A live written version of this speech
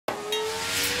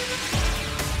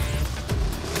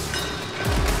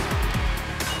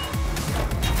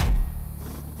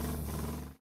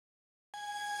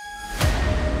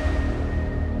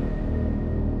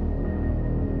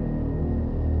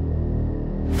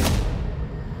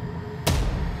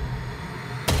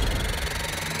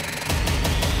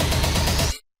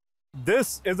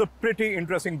This is a pretty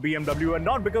interesting BMW, and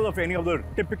not because of any of the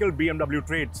typical BMW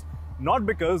traits. Not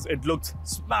because it looks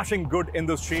smashing good in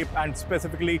this shape and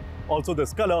specifically also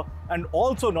this color, and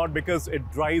also not because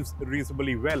it drives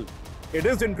reasonably well. It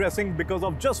is interesting because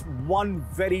of just one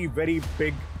very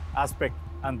big aspect,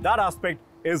 and that aspect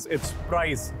is its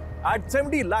price. At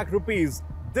 70 lakh rupees,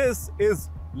 this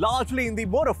is largely in the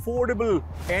more affordable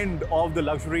end of the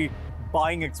luxury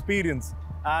buying experience.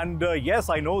 And yes,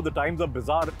 I know the times are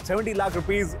bizarre. 70 lakh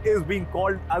rupees is being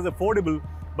called as affordable,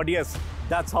 but yes,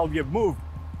 that's how we have moved.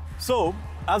 So,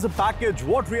 as a package,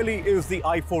 what really is the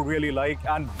i4 really like,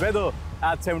 and whether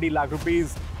at 70 lakh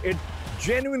rupees, it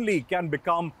genuinely can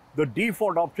become the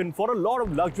default option for a lot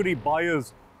of luxury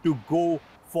buyers to go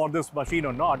for this machine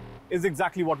or not, is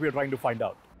exactly what we are trying to find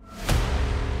out.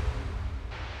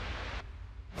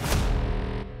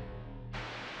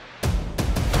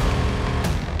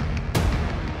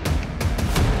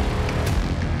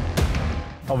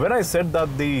 Now, when I said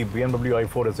that the BMW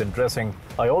i4 is interesting,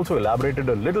 I also elaborated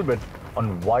a little bit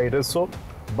on why it is so.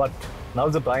 But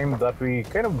now's the time that we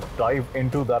kind of dive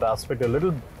into that aspect a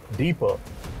little deeper.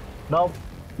 Now,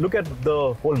 look at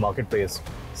the whole marketplace.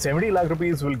 70 lakh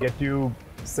rupees will get you,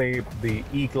 say, the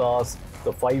E-Class,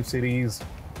 the 5 Series,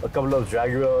 a couple of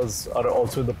Jaguars are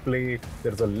also in the play.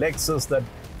 There's a Lexus that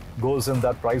goes in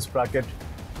that price bracket.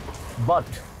 But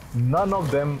none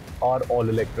of them are all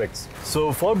electrics.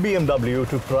 So for BMW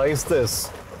to price this,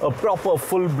 a proper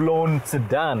full-blown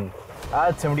sedan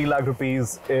at 70 lakh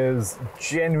rupees is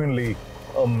genuinely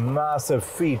a massive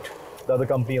feat that the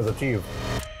company has achieved.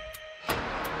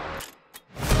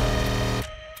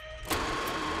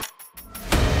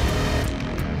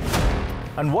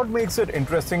 And what makes it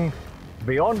interesting,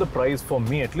 beyond the price for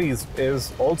me at least,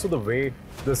 is also the way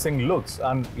this thing looks.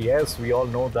 And yes, we all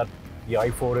know that the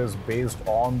i4 is based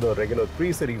on the regular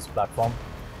 3 Series platform.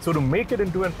 So to make it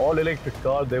into an all-electric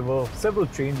car, there were several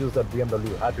changes that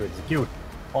BMW had to execute.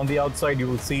 On the outside, you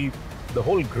will see the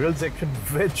whole grille section,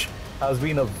 which has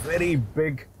been a very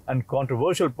big and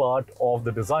controversial part of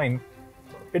the design.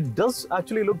 It does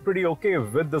actually look pretty okay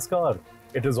with this car.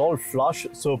 It is all flush,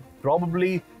 so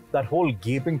probably that whole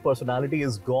gaping personality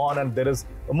is gone and there is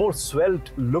a more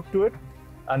svelte look to it.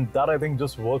 And that, I think,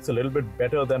 just works a little bit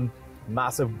better than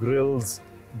massive grills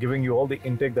giving you all the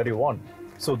intake that you want.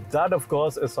 So that, of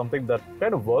course, is something that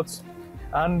kind of works.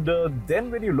 And then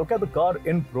when you look at the car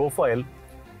in profile,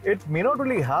 it may not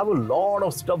really have a lot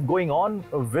of stuff going on,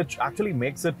 which actually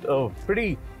makes it a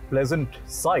pretty pleasant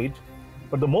sight.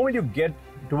 But the moment you get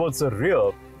towards the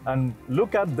rear and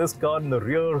look at this car in the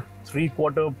rear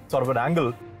 3/4 sort of an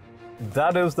angle,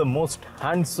 that is the most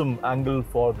handsome angle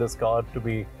for this car to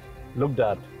be looked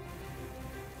at.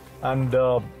 And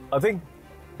I think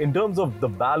in terms of the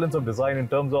balance of design, in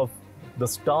terms of the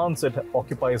stance it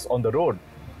occupies on the road,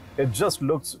 it just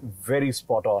looks very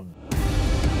spot on.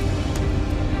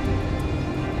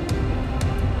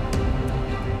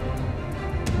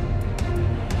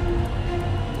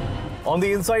 On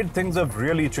the inside, things have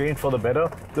really changed for the better.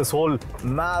 This whole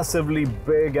massively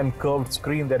big and curved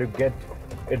screen that you get,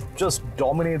 it just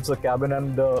dominates the cabin,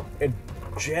 and it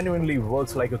genuinely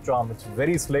works like a charm. It's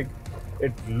very slick.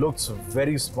 It looks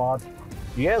very smart.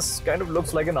 Yes, kind of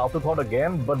looks like an afterthought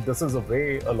again, but this is the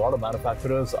way a lot of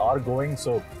manufacturers are going,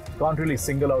 so can't really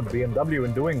single out BMW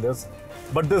in doing this.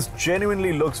 But this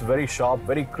genuinely looks very sharp,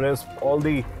 very crisp. All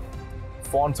the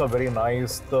fonts are very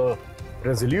nice. The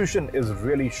resolution is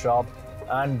really sharp,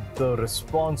 and the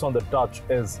response on the touch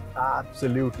is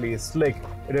absolutely slick.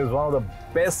 It is one of the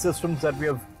best systems that we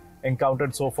have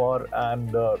encountered so far,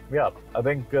 and yeah, I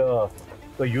think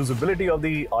the usability of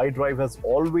the iDrive has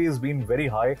always been very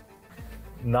high.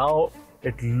 Now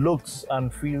it looks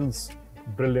and feels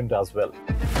brilliant as well.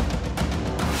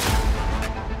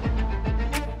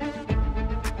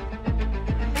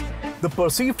 The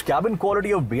perceived cabin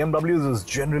quality of BMWs is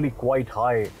generally quite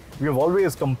high. We have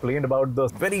always complained about the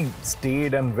very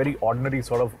staid and very ordinary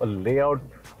sort of a layout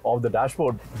of the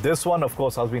dashboard. This one, of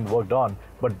course, has been worked on,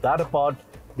 but that apart,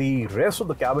 the rest of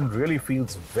the cabin really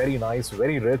feels very nice,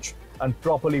 very rich, and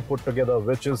properly put together,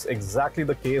 which is exactly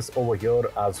the case over here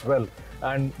as well.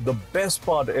 And the best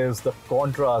part is the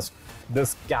contrast,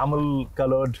 this camel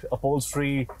colored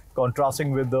upholstery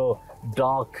contrasting with the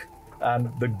dark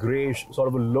and the greyish sort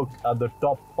of a look at the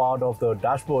top part of the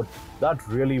dashboard. That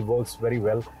really works very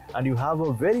well. And you have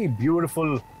a very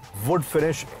beautiful wood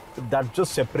finish that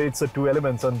just separates the two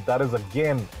elements, and that is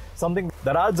again something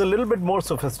that adds a little bit more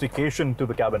sophistication to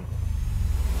the cabin.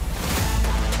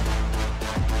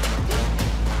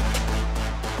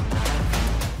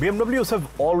 BMWs have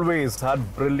always had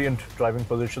brilliant driving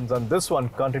positions, and this one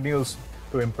continues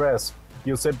to impress.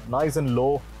 You sit nice and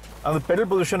low, And the pedal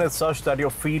position is such that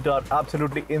your feet are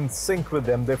absolutely in sync with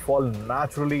them. They fall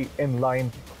naturally in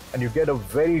line and you get a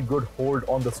very good hold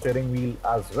on the steering wheel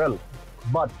as well.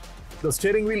 But the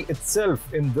steering wheel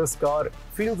itself in this car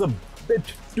feels a bit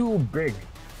too big.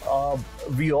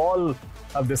 We all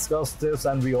have discussed this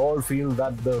and we all feel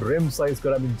that the rim size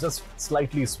could have been just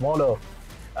slightly smaller,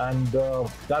 and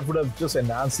that would have just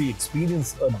enhanced the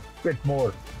experience a bit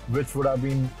more, which would have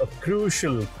been a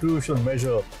crucial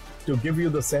measure to give you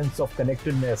the sense of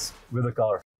connectedness with the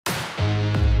car.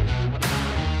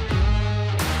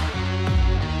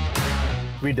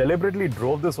 We deliberately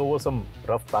drove this over some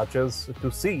rough patches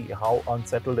to see how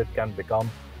unsettled it can become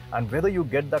and whether you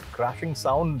get that crashing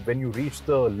sound when you reach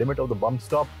the limit of the bump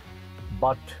stop,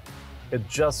 but it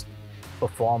just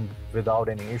performed without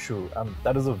any issue, and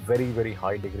that is a very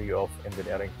high degree of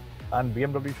engineering, and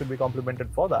BMW should be complimented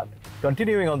for that.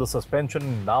 Continuing on the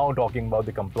suspension, now talking about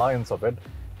the compliance of it,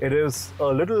 it is a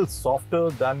little softer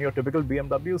than your typical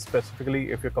BMW,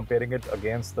 specifically if you're comparing it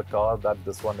against the car that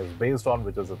this one is based on,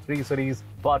 which is a 3 Series.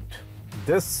 But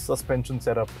this suspension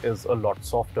setup is a lot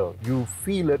softer. You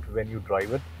feel it when you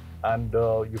drive it, and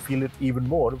you feel it even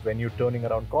more when you're turning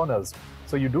around corners.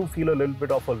 So you do feel a little bit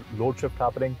of a load shift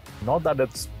happening. Not that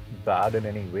it's bad in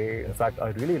any way. In fact, I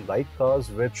really like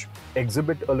cars which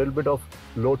exhibit a little bit of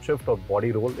load shift or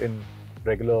body roll in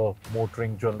regular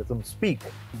motoring journalism speak,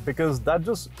 because that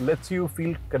just lets you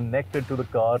feel connected to the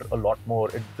car a lot more.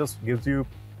 It just gives you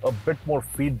a bit more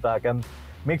feedback and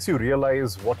makes you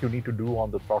realize what you need to do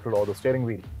on the throttle or the steering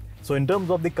wheel. So in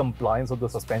terms of the compliance of the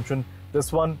suspension,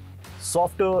 this one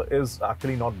softer is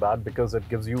actually not bad because it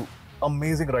gives you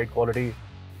amazing ride quality.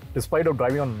 Despite of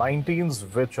driving on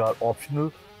 19s, which are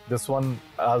optional, this one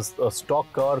as a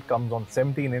stock car comes on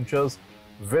 17 inches,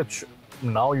 which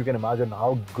now you can imagine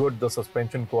how good the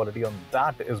suspension quality on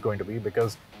that is going to be,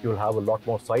 because you'll have a lot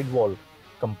more sidewall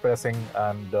compressing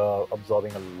and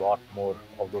absorbing a lot more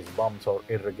of those bumps or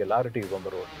irregularities on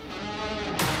the road.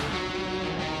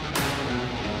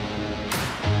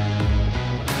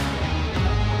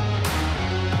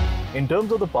 In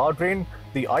terms of the powertrain,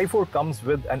 the i4 comes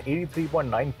with an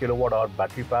 83.9 kilowatt-hour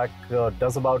battery pack,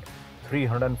 does about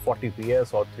 340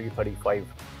 PS or 335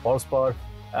 horsepower,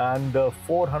 and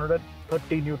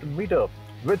 430 Newton meter,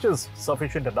 which is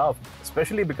sufficient enough,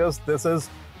 especially because this is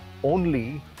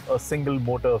only a single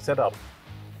motor setup.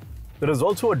 There is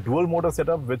also a dual motor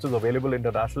setup which is available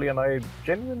internationally, and I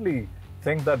genuinely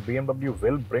think that BMW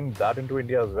will bring that into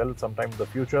India as well sometime in the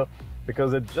future,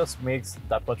 because it just makes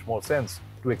that much more sense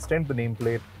to extend the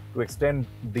nameplate, to extend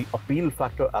the appeal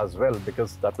factor as well,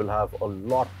 because that will have a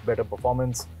lot better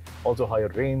performance, also higher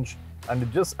range, and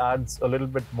it just adds a little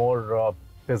bit more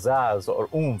pizzazz or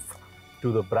oomph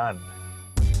to the brand.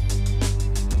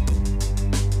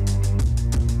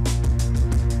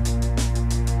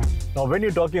 Now, when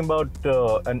you're talking about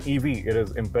an EV, it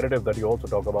is imperative that you also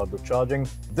talk about the charging.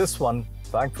 This one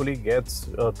thankfully gets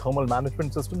a thermal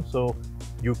management system, so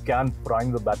you can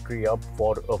prime the battery up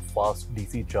for a fast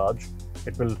DC charge.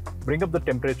 It will bring up the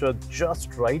temperature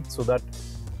just right so that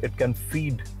it can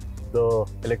feed the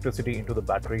electricity into the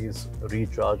batteries,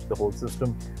 recharge the whole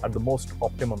system at the most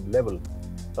optimum level,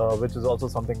 which is also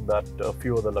something that a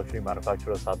few of the luxury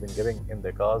manufacturers have been giving in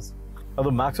their cars. Now,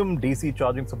 the maximum DC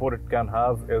charging support it can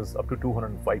have is up to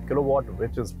 205 kilowatt,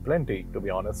 which is plenty, to be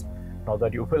honest. Now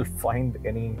that you will find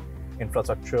any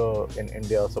infrastructure in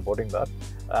India supporting that.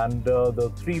 And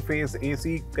the 3-phase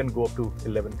AC can go up to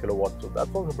 11 kilowatts, so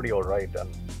that's also pretty alright and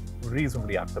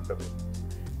reasonably acceptable.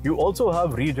 You also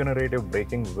have regenerative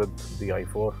braking with the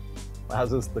i4,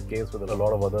 as is the case with a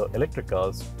lot of other electric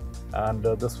cars. And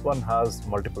this one has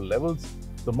multiple levels.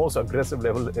 The most aggressive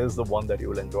level is the one that you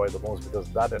will enjoy the most,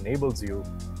 because that enables you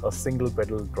a single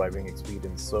pedal driving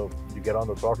experience. So you get on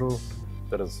the throttle,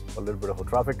 there is a little bit of a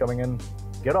traffic coming in,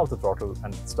 get off the throttle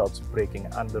and it starts braking,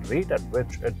 and the rate at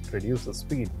which it reduces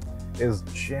speed is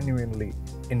genuinely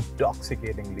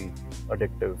intoxicatingly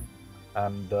addictive.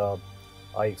 And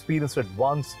I experienced it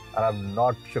once and I've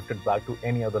not shifted back to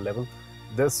any other level.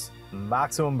 This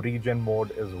maximum regen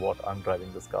mode is what I'm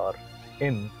driving this car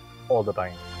in all the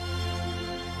time.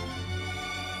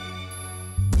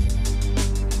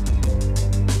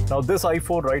 Now, this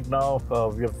i4 right now,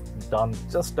 we have done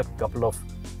just a couple of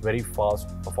very fast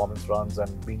performance runs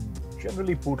and been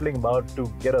generally pootling about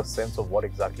to get a sense of what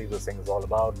exactly this thing is all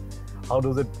about. How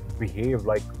does it behave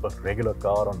like a regular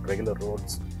car on regular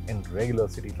roads in regular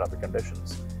city traffic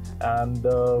conditions? And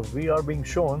we are being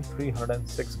shown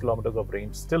 306 kilometers of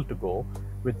range still to go,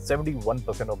 with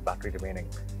 71% of battery remaining.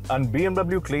 And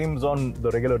BMW claims on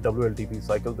the regular WLTP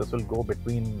cycle, this will go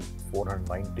between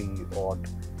 490 odd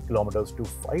kilometers to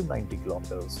 590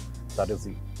 kilometers. That is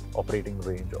the operating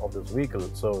range of this vehicle.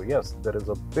 So yes, there is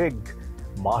a big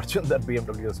margin that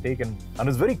BMW has taken, and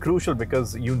it's very crucial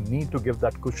because you need to give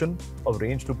that cushion of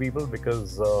range to people,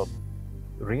 because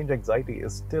range anxiety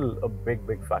is still a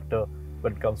big factor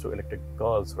when it comes to electric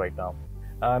cars right now.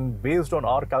 And based on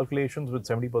our calculations, with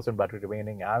 70% battery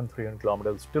remaining and 300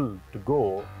 kilometers still to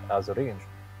go as a range,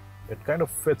 it kind of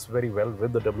fits very well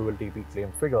with the WLTP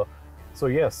claim figure. So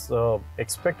yes,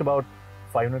 expect about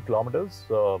 500 kilometers.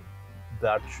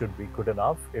 That should be good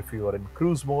enough if you are in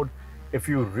cruise mode. If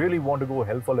you really want to go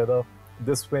hell for leather,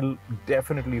 this will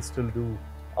definitely still do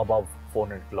above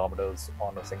 400 kilometers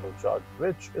on a single charge,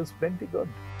 which is plenty good.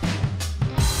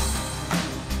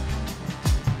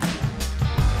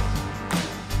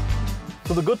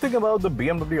 So the good thing about the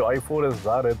BMW i4 is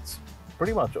that it's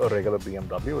pretty much a regular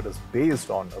BMW. It is based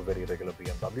on a very regular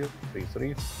BMW 3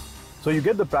 Series. So you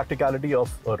get the practicality of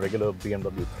a regular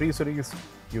BMW 3 Series.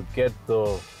 You get the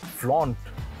flaunt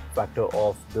factor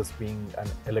of this being an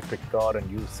electric car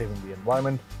and you saving the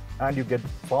environment, and you get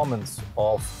performance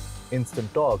of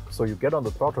instant torque. So you get on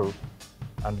the throttle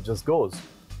and it just goes.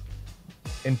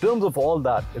 In terms of all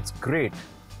that, it's great.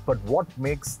 But what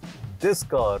makes this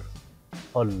car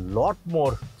a lot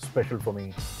more special for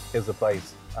me is the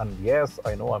price. And yes,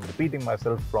 I know I'm repeating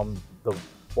myself from the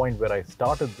point where I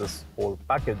started this whole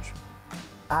package.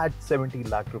 At 70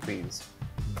 lakh rupees,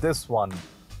 this one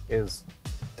is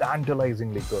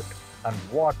tantalizingly good. And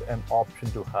what an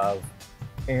option to have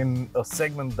in a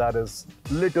segment that is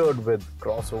littered with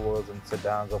crossovers and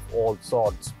sedans of all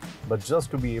sorts. But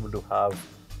just to be able to have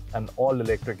an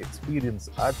all-electric experience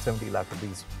at 70 lakh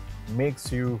rupees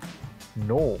makes you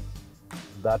know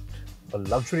that a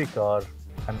luxury car,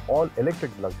 an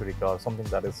all-electric luxury car, something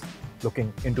that is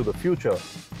looking into the future,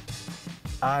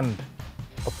 and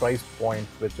a price point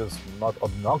which is not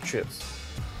obnoxious,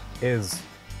 is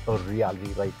a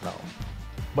reality right now.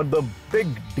 But the big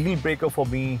deal breaker for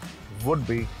me would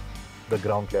be the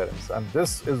ground clearance. And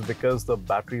this is because the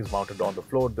battery is mounted on the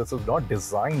floor. This is not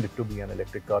designed to be an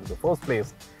electric car in the first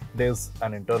place. It is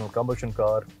an internal combustion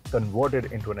car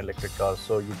converted into an electric car.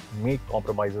 So you make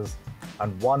compromises.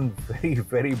 And one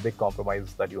very big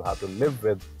compromise that you have to live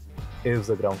with is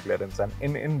the ground clearance. And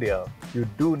in India, you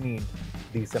do need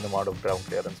decent amount of ground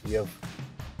clearance. We have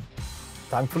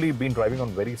thankfully been driving on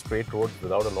very straight roads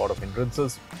without a lot of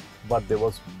hindrances. But there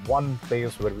was one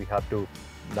place where we had to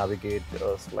navigate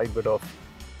a slight bit of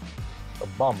a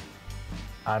bump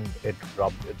and it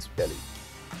rubbed its belly.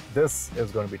 This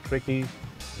is going to be tricky.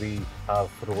 We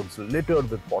have roads littered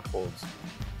with potholes,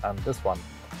 and this one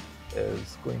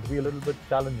is going to be a little bit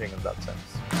challenging in that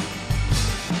sense.